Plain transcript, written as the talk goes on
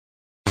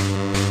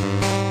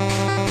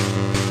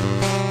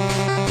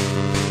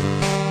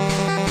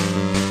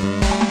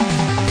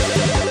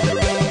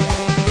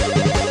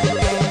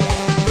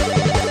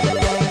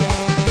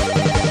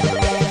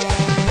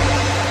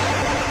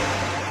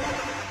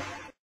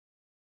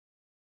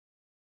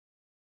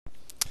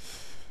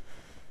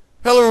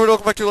Hello everyone,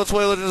 welcome back to Let's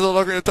Play Legends of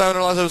Zelda Ocarina of Time. In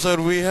our last episode,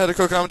 we had a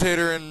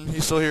co-commentator, and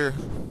he's still here.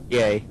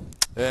 Yay.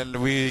 And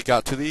we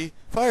got to the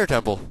Fire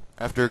Temple,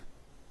 after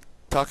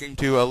talking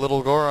to a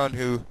little Goron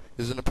who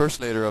is an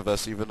impersonator of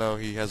us, even though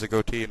he has a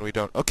goatee and we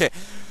don't. Okay,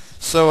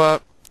 so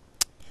what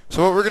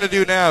we're gonna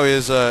do now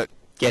is,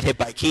 Get hit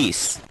by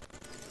keys.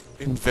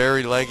 in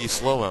very laggy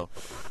slow-mo.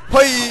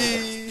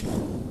 Hi!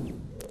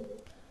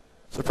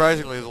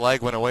 Surprisingly, the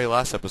lag went away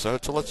last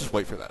episode, so let's just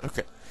wait for that.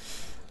 Okay.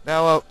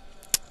 Now,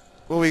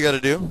 what we gotta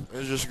do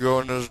is just go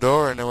in this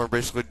door, and then we're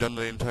basically done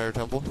the entire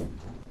temple.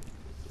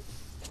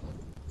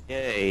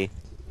 Yay.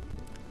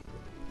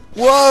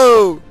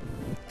 Whoa!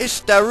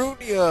 It's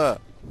Darunia!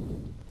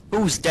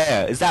 Who's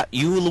there? Is that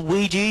you,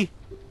 Luigi?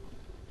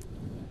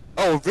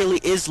 Oh, it really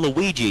is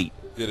Luigi.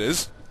 It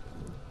is?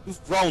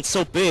 You've grown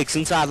so big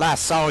since I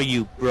last saw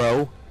you,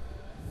 bro.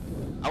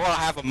 I want to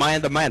have a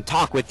man-to-man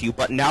talk with you,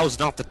 but now's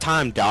not the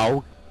time,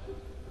 dog.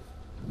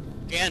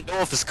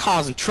 Gandalf is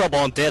causing trouble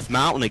on Death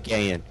Mountain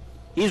again.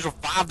 He's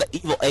revived the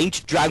evil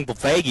ancient dragon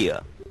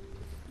Bavaria.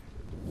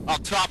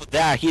 On top of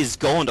that, he is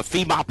going to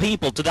feed my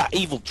people to that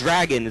evil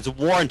dragon as a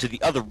warning to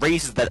the other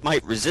races that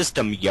might resist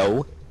him,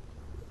 yo.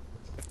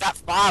 If that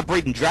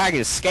fire-breathing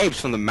dragon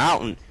escapes from the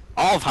mountain,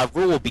 all of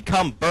Hyrule will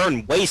become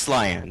burned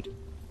wasteland.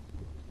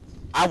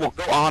 I will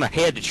go on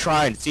ahead to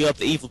try and seal up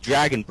the evil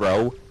dragon,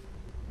 bro.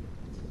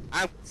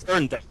 I'm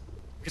concerned that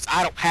because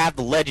I don't have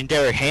the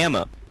legendary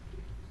hammer,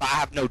 I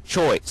have no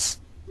choice.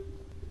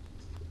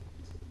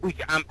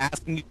 I'm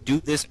asking you to do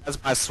this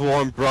as my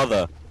sworn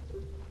brother.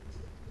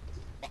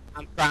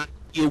 I'm trying to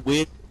deal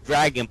with the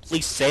dragon.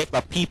 Please save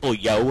my people,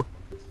 yo.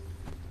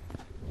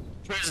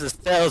 Prison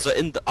cells are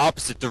in the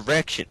opposite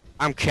direction.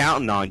 I'm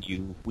counting on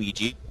you,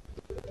 Luigi.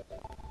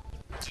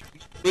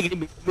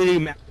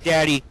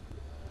 Daddy.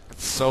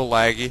 It's so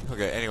laggy.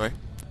 Okay, anyway.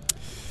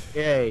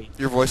 Yay.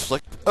 Your voice is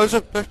like... Oh,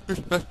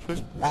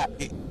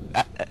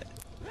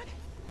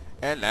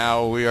 and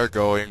now we are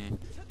going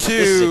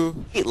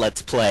to...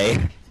 Let's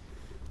play.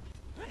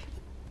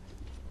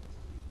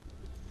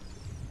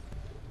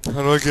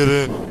 How do I get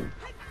in?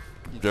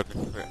 I'm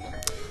joking. Okay.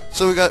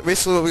 So we got...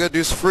 Basically what we gotta do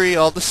is free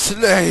all the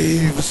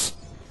slaves!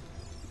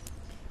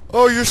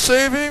 Oh, you're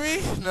saving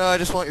me? No, I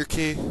just want your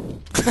key.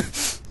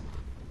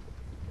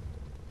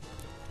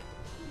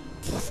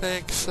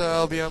 Thanks,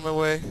 I'll be on my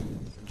way.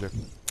 I'm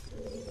joking.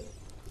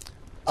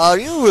 Are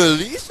you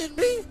releasing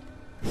me?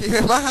 You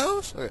in my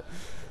house? Okay.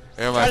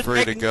 Am I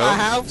free to go? My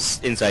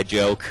house? Inside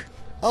joke.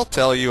 I'll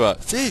tell you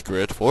a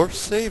secret for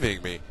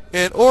saving me.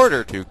 In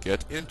order to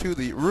get into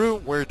the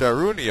room where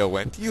Darunia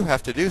went, you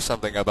have to do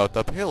something about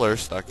the pillar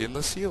stuck in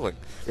the ceiling.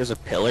 There's a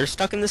pillar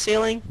stuck in the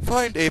ceiling?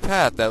 Find a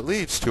path that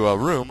leads to a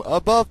room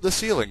above the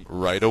ceiling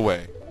right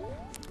away.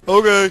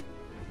 Okay.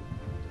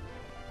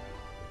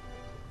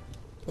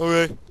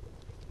 Okay.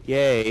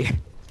 Yay.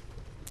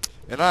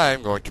 And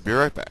I'm going to be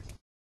right back.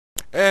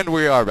 And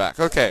we are back.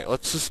 Okay,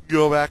 let's just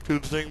go back to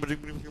the thing.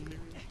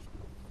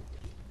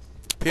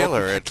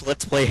 Pillar.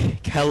 Let's play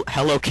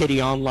Hello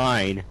Kitty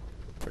Online.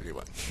 Pretty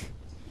much.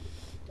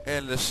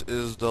 And this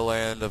is the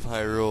land of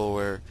Hyrule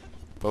where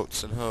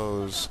boats and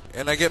hoes.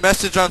 And I get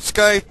message on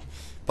Skype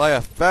by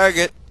a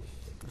faggot.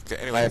 Okay,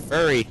 anyway. By a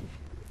furry.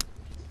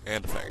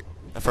 And a faggot.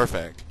 A fur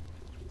fag.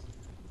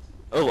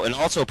 Oh, and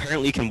also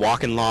apparently you can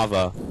walk in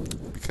lava.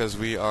 Because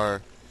we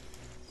are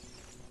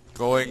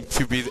going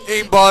to be the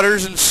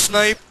aimbotters and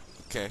snipe.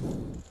 Okay.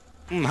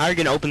 How are you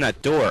gonna open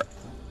that door?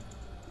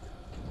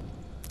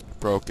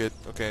 Broke it.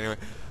 Okay, anyway.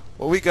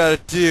 What we gotta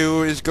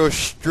do is go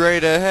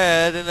straight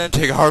ahead and then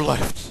take a hard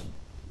left.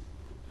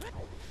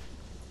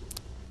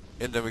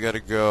 And then we gotta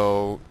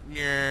go...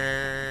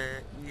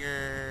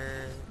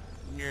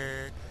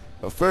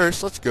 But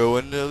first, let's go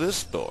into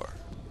this door.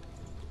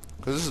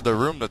 Because this is the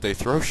room that they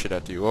throw shit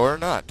at you, or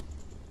not.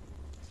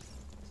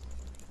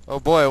 Oh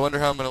boy, I wonder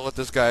how I'm gonna let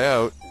this guy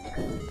out.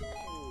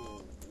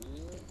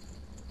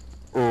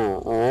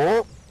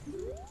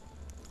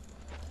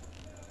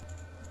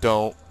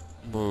 Don't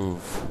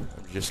move.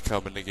 I'm just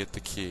coming to get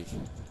the key.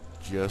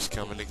 Just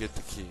coming to get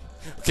the key.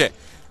 Okay.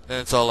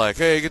 Then it's all like,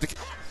 hey, get the key.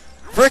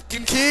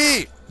 Frickin'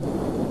 key!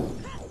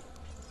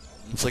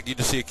 It's like you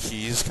just see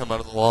keys come out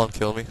of the wall and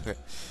kill me. Okay.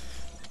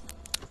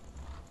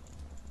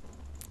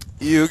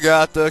 You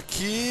got the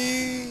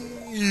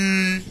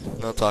key.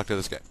 I'll talk to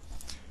this guy.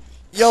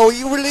 Yo,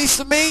 you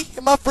releasing me?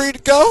 Am I free to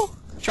go?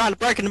 Trying to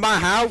break into my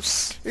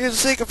house? Here's the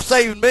secret for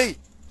saving me.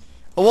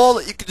 A wall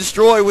that you can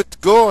destroy with the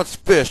Goron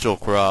special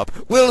crop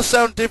will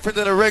sound different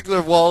than a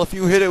regular wall if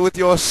you hit it with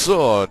your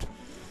sword.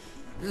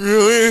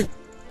 Really?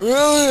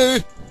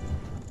 Really?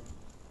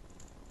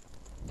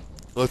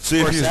 Let's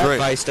see if he's that right.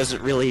 advice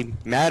doesn't really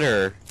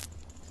matter.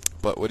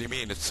 But what do you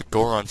mean? It's the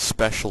Goron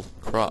special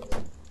crop.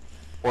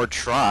 Or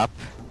trop.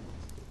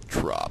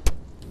 Drop.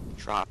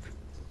 Trop.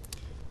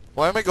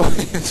 Why am I going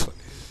this way?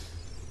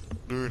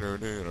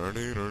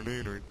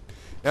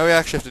 Now we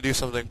actually have to do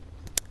something.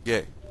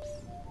 Yay.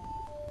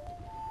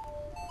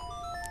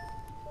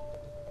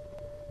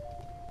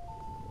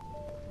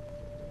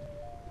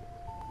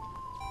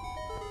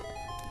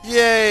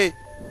 Yay!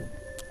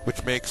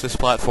 which makes this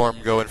platform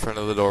go in front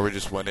of the door we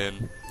just went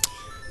in.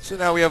 So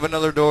now we have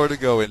another door to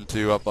go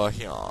into up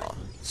here.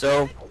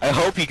 So, I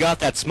hope you got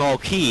that small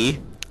key.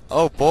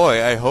 Oh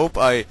boy, I hope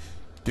I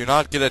do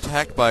not get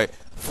attacked by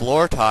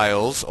floor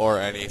tiles or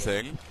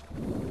anything.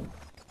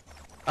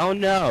 Oh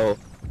no.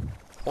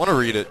 I want to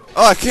read it.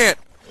 Oh, I can't!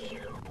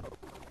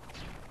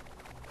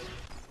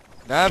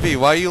 Navi,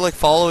 why are you like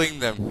following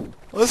them?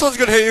 Oh, this one's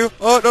gonna hit you!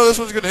 Oh, no, this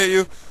one's gonna hit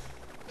you!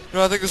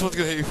 No, I think this one's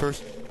gonna hit you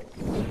first.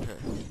 Okay.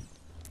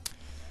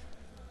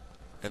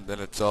 And then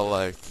it's all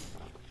like...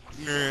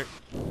 Nyeh.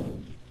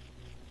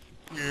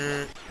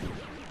 Nyeh.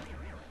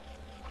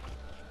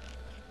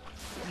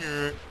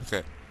 Nyeh.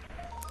 Okay.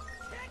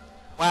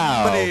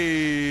 Wow. Money!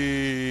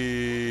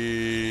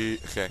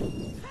 Okay.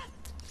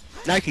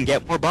 Now I can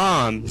get more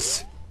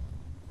bombs.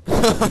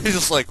 He's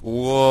just like,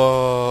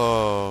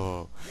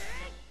 whoa.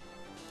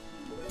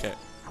 Okay.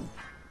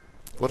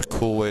 What a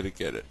cool way to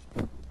get it.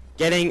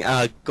 Getting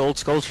a gold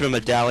sculpture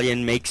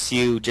medallion makes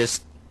you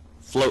just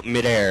float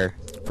midair.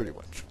 Pretty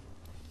much.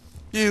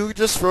 You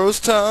just froze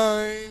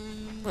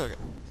time. Okay.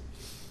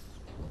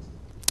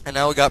 And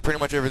now we got pretty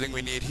much everything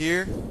we need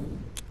here.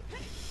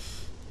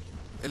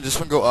 And this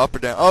one go up or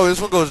down? Oh, this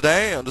one goes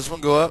down. This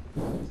one go up.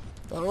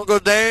 That one go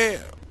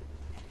down.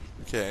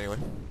 Okay, anyway.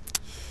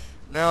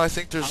 Now I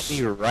think I'll there's...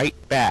 be right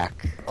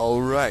back.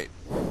 Alright.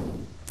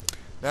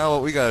 Now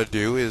what we gotta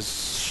do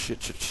is...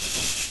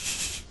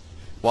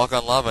 walk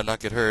on lava and not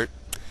get hurt.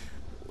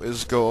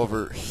 Is go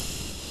over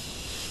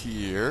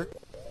here.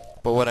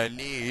 But what I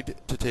need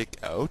to take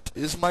out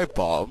is my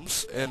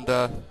bombs. And,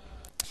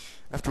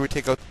 after we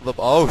take out the...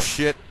 Oh,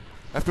 shit.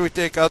 After we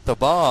take out the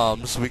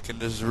bombs, we can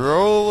just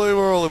roly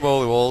all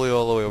the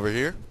way over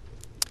here.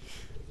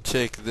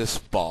 Take this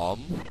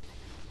bomb.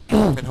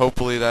 And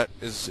hopefully that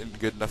is in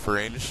good enough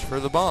range for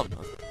the bomb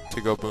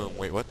to go boom.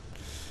 Wait, what?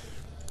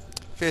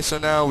 Okay, so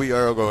now we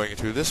are going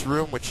into this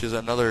room, which is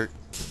another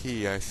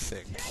key, I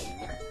think.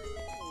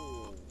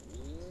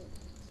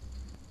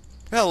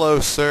 Hello,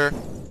 sir.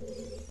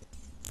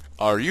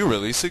 Are you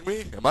releasing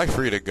me? Am I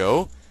free to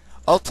go?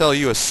 I'll tell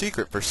you a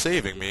secret for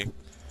saving me.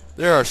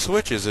 There are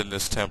switches in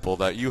this temple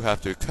that you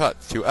have to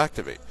cut to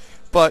activate,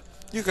 but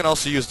you can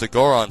also use the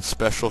Goron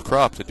special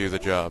crop to do the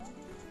job.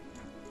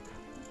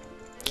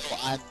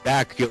 I'm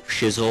back, you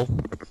shizzle.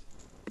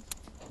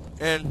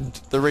 And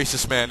the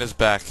racist man is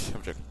back.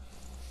 I'm joking.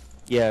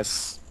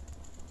 Yes.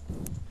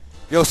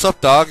 Yo,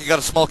 sup, dog? You got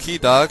a small key,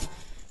 dog.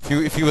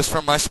 If you was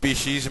from my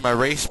species and my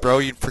race, bro,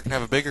 you'd freaking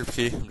have a bigger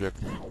key. I'm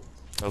joking.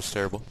 That was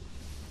terrible.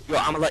 Yo,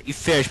 I'm gonna let you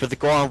finish, but the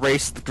Goron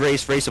race is the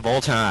greatest race of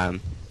all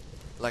time.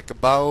 Like a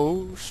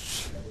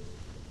boss.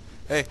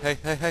 Hey, hey,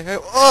 hey, hey, hey.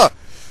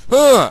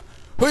 Hoo-ya!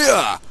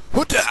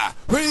 Hoo-da!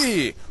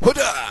 Hoo-dee!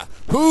 Hoo-da!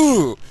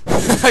 Hoo!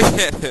 I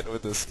can't hit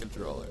with this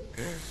controller.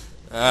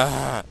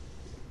 I'm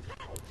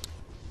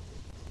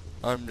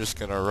just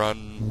gonna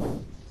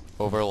run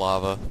over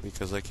lava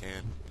because I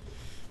can.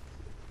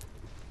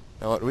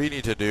 Now what we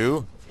need to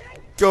do,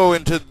 go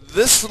into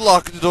this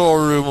locked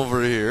door room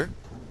over here.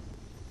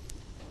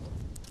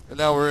 And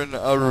now we're in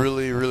a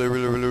really...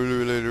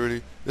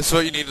 This is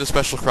what you need the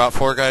special crop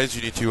for, guys.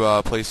 You need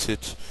to place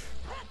it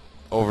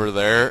over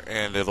there,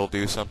 and it'll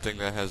do something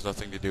that has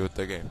nothing to do with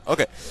the game.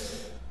 Okay.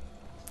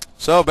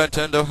 So,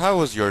 Bentendo, how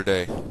was your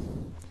day?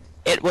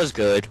 It was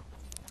good.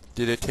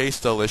 Did it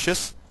taste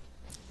delicious?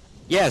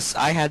 Yes,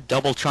 I had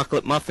double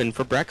chocolate muffin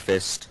for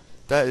breakfast.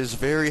 That is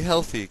very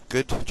healthy.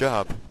 Good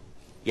job.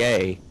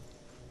 Yay.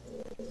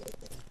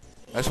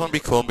 I just want to be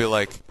cool and be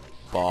like,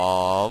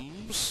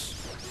 bombs?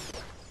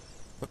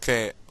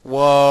 Okay.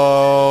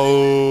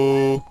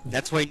 Whoa.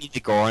 That's why you need to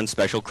go on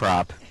special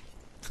crop.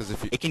 Because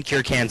if you... It can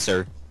cure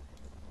cancer.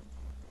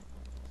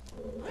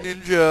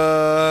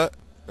 Ninja!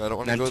 I don't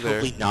want to I'm go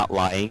there. totally not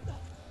lying.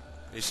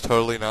 He's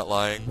totally not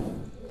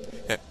lying.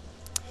 Okay.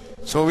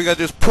 So what we gotta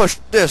do is push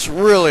this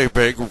really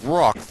big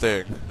rock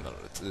thing. No,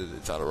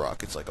 it's not a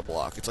rock. It's like a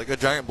block. It's like a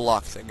giant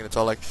block thing, and it's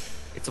all like...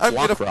 It's a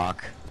block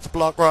rock. It's a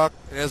block rock.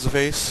 It has a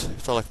face.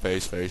 It's all like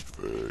face.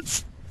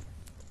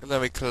 And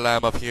then we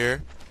climb up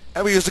here.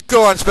 And we use the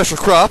Goron special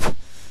crop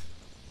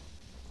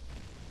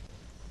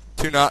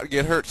to not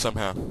get hurt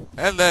somehow.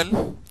 And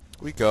then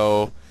we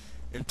go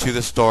into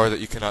this door that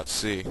you cannot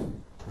see.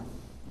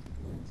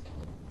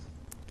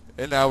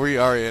 And now we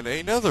are in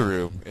another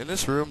room. In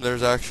this room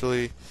there's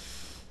actually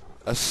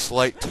a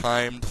slight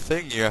timed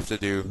thing you have to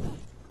do.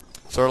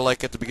 Sort of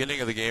like at the beginning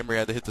of the game where you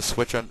had to hit the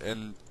switch on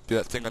and do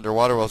that thing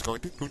underwater while I was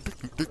going...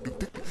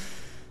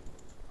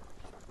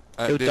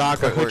 Yo,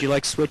 Doc, I heard you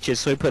like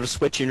switches, so I put a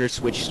switch in your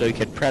switch so you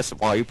can press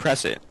it while you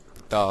press it.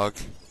 Dog.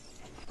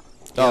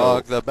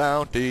 Dog the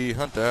bounty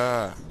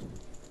hunter.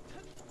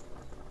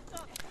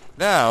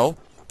 Now,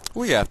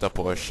 we have to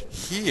push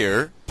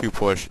here to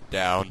push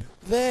down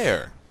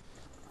there.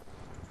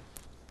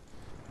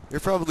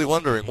 You're probably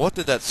wondering, what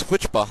did that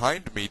switch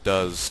behind me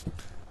does?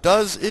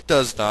 It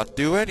does not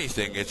do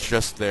anything. It's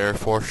just there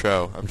for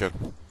show. I'm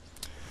joking.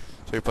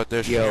 So we put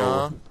this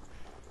here.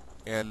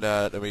 And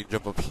then we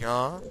jump up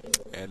here,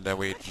 and then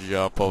we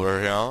jump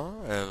over here,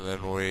 and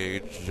then we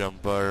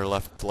jump our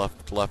left.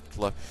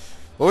 What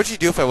What would you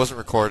do if I wasn't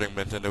recording,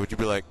 Nintendo? Would you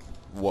be like,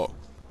 whoa?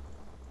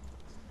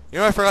 You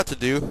know what I forgot to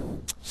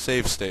do?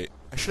 Save state.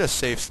 I should have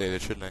save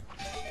stated, shouldn't I?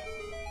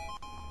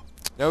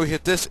 Now we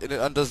hit this, and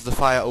it undoes the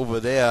fire over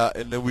there,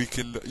 and then we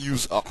can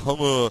use a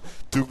hammer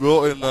to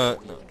go in the...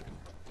 No.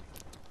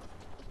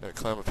 Gotta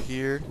climb up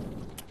here.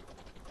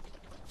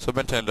 So,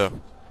 Nintendo.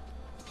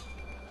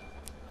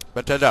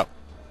 Nintendo.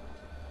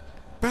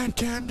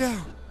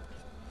 Nintendo!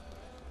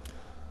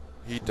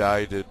 He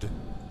died.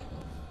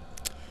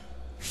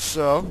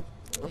 So,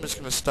 I'm just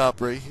gonna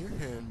stop right here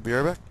and be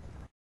right back.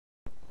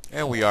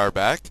 And we are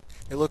back.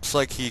 It looks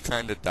like he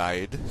kinda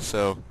died,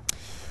 so...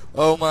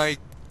 Oh my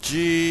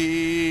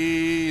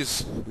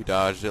jeez! We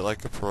dodged it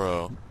like a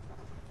pro.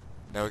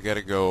 Now we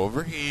gotta go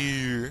over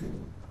here.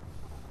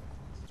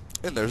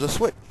 And there's a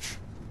switch.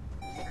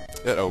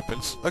 That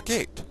opens a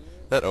gate.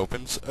 That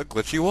opens a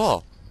glitchy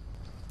wall.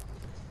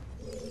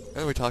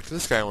 And we talk to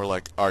this guy and we're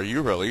like, are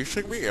you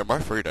releasing me? Am I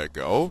free to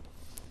go?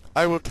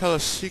 I will tell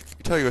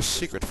you a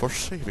secret for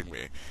saving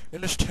me.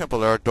 In this temple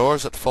there are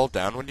doors that fall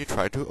down when you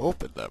try to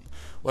open them.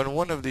 When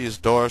one of these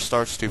doors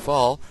starts to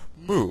fall,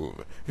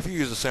 move. If you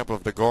use a sample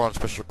of the Goron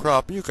special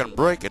crop, you can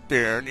break it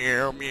there. And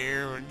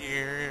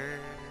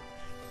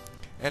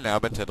now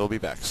Nintendo will be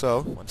back.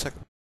 So, 1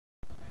 second.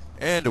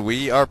 And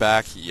we are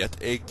back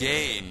yet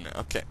again.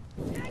 Okay.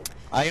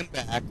 I am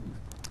back.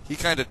 He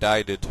kind of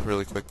died it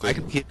really quickly. My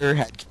computer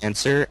had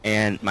cancer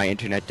and my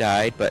internet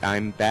died, but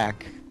I'm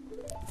back.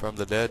 From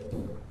the dead.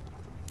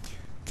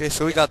 Okay,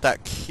 so we got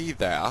that key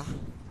there.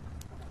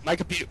 My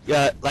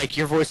computer, like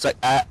your voice, like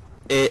That's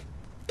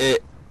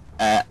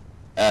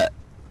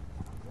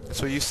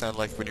what you sound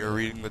like when you were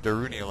reading the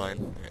Darunia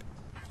line.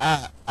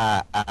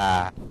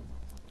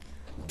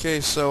 Okay,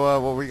 so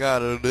what we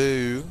gotta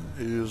do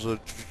is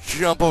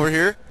jump over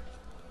here.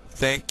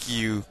 Thank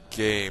you,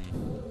 game.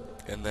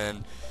 And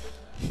then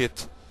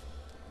hit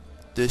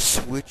the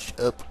switch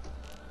up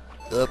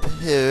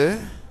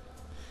here.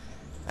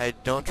 I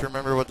don't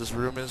remember what this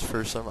room is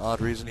for some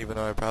odd reason, even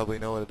though I probably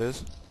know what it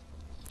is.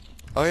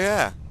 Oh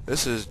yeah,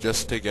 this is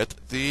just to get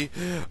the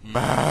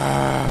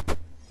map.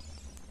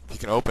 You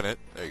can open it.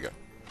 There you go.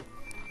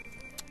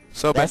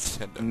 So best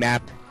Nintendo.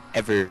 map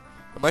ever.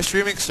 Am I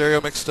streaming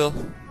stereo mix still?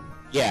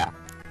 Yeah.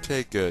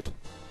 Okay, good.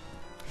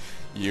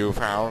 You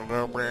found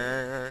a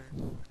way.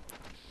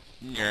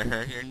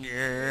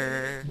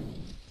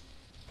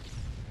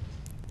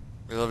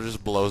 The lever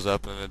just blows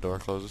up and then the door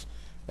closes.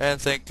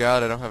 And thank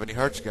God I don't have any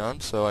hearts gone,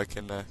 so I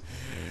can,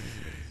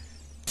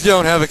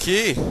 don't have a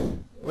key!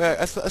 Wait,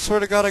 I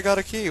swear to God I got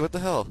a key, what the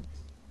hell?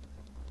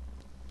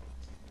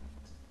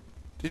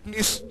 Didn't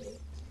you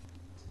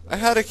I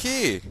had a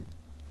key!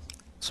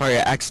 Sorry,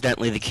 I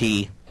accidentally the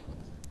key.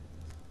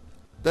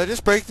 Did I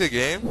just break the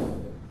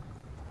game?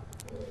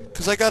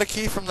 Cause I got a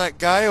key from that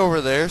guy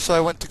over there, so I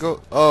went to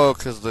go... Oh,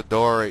 cause the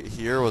door right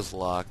here was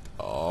locked.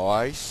 Oh,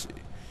 I see.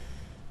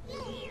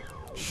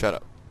 Shut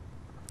up.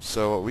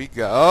 So what we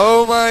got...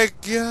 Oh my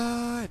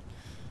God!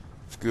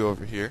 Let's go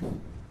over here.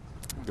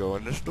 Go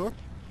in this door.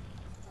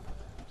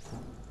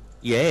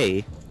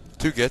 Yay.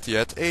 To get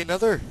yet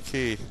another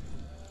key.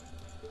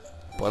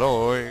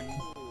 Ba-doing.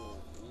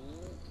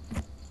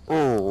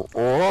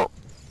 Oh.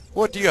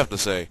 What do you have to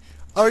say?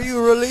 Are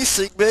you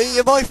releasing me?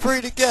 Am I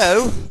free to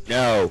go?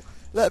 No.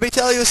 Let me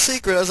tell you a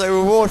secret as a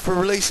reward for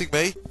releasing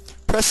me.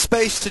 Press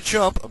space to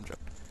jump. I'm jumping.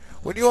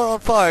 When you are on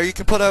fire, you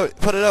can put it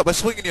out by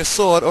swinging your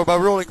sword or by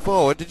rolling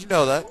forward. Did you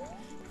know that?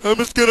 I'm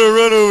just gonna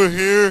run over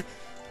here.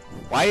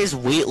 Why is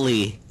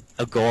Wheatley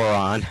a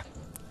Goron?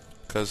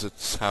 Cause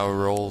it's how it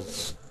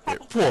rolls.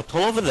 Portal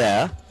over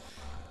there.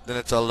 Then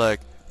it's all like,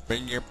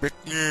 we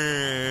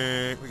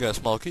got a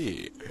small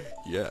key.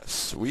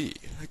 Yes, we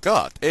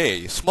got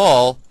a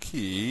small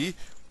key.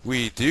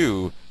 We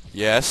do.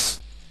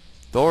 Yes.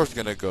 Door's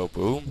gonna go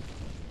boom.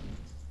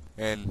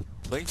 And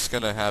Link's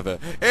gonna have a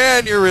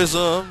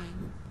aneurysm.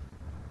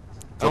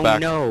 Go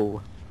back.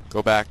 No.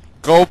 Go back.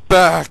 Go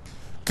back.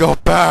 Go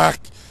back.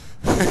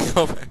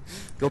 Go back.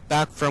 Go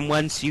back from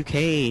whence you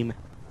came.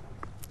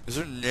 Is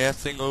there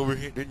nothing over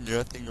here? There's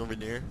nothing over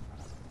there.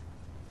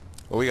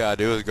 What we gotta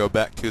do is go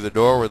back to the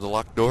door with the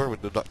locked door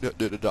with the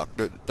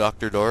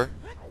doctor door.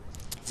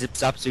 Zip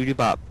zop zoody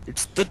bop.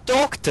 It's the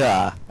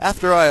doctor.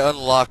 After I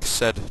unlock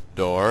said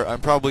door, I'm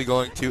probably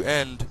going to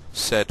end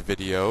said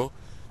video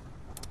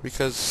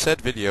because said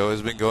video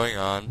has been going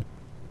on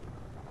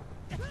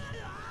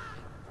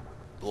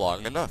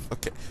long enough.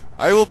 Okay,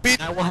 I will beat.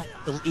 I will have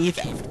to leave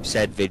after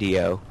said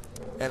video.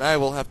 And I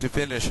will have to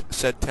finish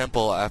said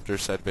temple after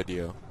said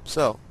video.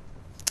 So,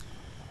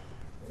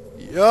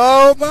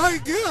 oh my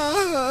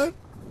God!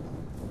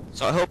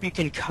 So I hope you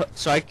can.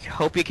 So I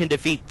hope you can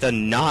defeat the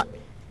not.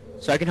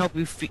 So I can help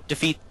you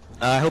defeat.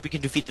 I hope you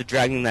can defeat the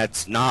dragon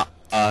that's not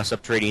a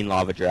subterranean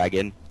lava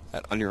dragon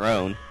on your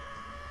own.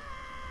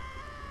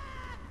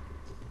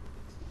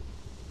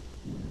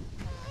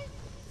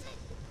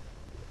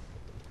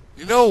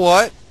 You know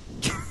what?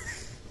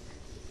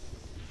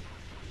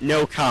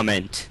 No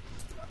comment.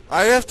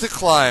 I have to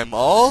climb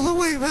all the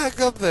way back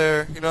up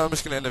there. You know, I'm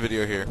just gonna end the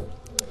video here.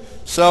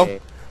 So, Okay.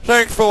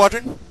 thanks for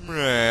watching,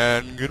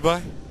 and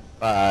goodbye.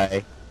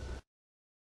 Bye.